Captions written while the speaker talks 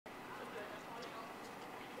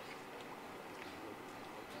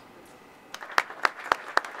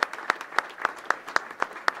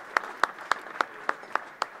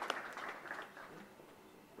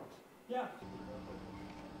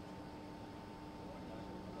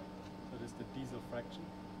the diesel fraction.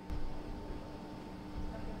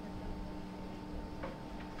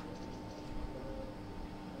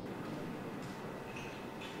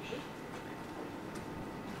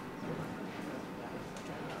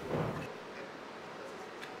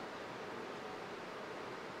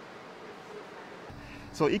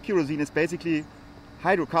 So kerosene is basically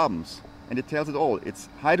hydrocarbons, and it tells it all. It's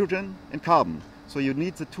hydrogen and carbon. So you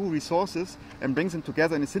need the two resources and brings them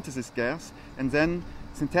together in a synthesis gas, and then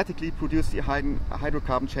synthetically produce the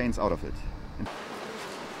hydrocarbon chains out of it.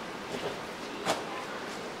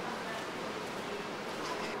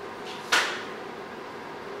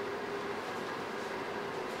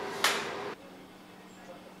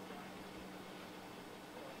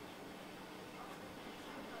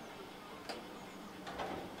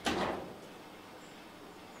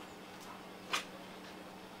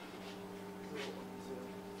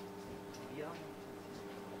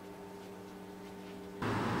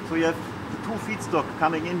 So you have the two feedstock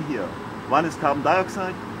coming in here. One is carbon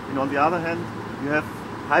dioxide, and on the other hand you have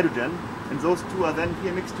hydrogen, and those two are then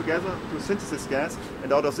here mixed together to a synthesis gas,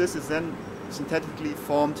 and out of this is then synthetically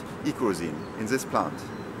formed kerosene in this plant.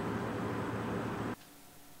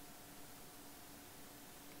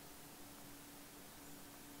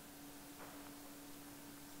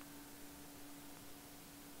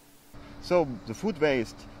 So the food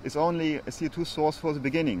waste is only a CO2 source for the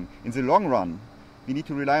beginning. In the long run, we need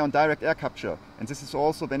to rely on direct air capture, and this is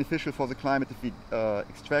also beneficial for the climate if we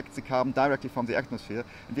extract the carbon directly from the atmosphere.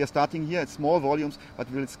 And we are starting here at small volumes, but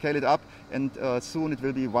we'll scale it up, and soon it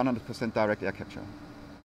will be 100% direct air capture.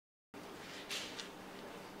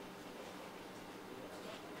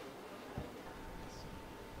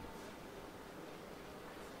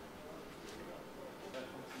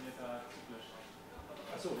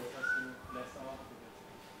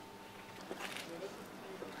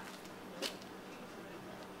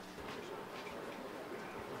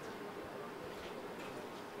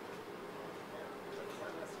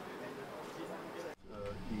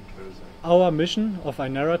 Our mission of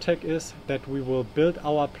Ineratech is that we will build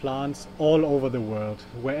our plants all over the world,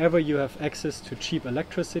 wherever you have access to cheap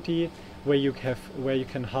electricity, where you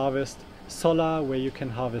can harvest solar, where you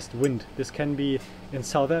can harvest wind. This can be in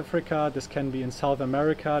South Africa, this can be in South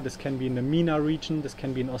America, this can be in the MENA region, this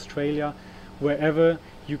can be in Australia, wherever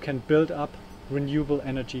you can build up renewable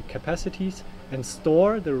energy capacities and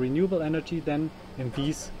store the renewable energy then in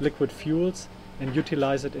these liquid fuels and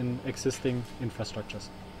utilize it in existing infrastructures.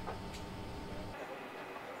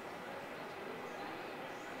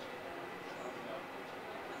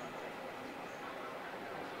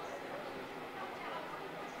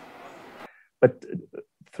 But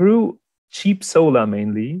through cheap solar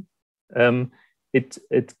mainly, it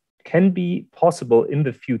can be possible in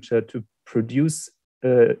the future to produce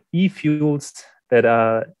e-fuels that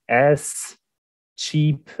are as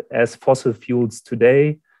cheap as fossil fuels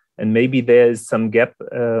today. And maybe there is some gap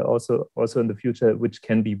also in the future, which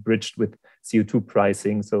can be bridged with CO2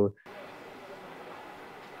 pricing. So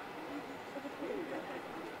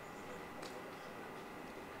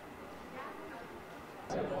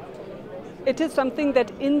it is something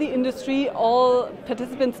that in the industry all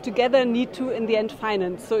participants together need to in the end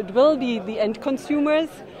finance. So it will be the end consumers,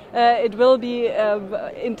 it will be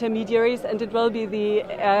intermediaries, and it will be the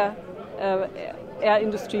air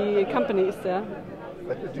industry companies.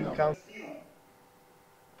 But do you count?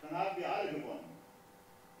 Dann haben wir alle gewonnen.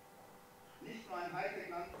 Nicht nur ein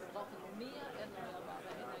Hightech-Land.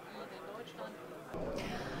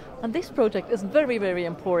 And this project is very, very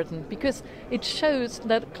important because it shows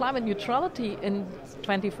that climate neutrality in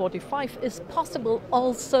 2045 is possible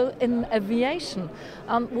also in aviation.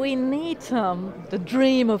 We need the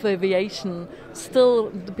dream of aviation.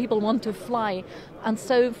 Still, the people want to fly, and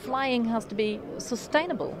so flying has to be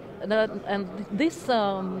sustainable. And this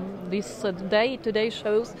day today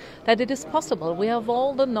shows that it is possible. We have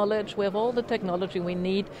all the knowledge, we have all the technology we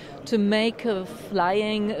need to make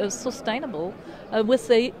flying sustainable with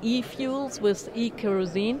the e-fuels, with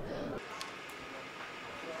e-kerosene.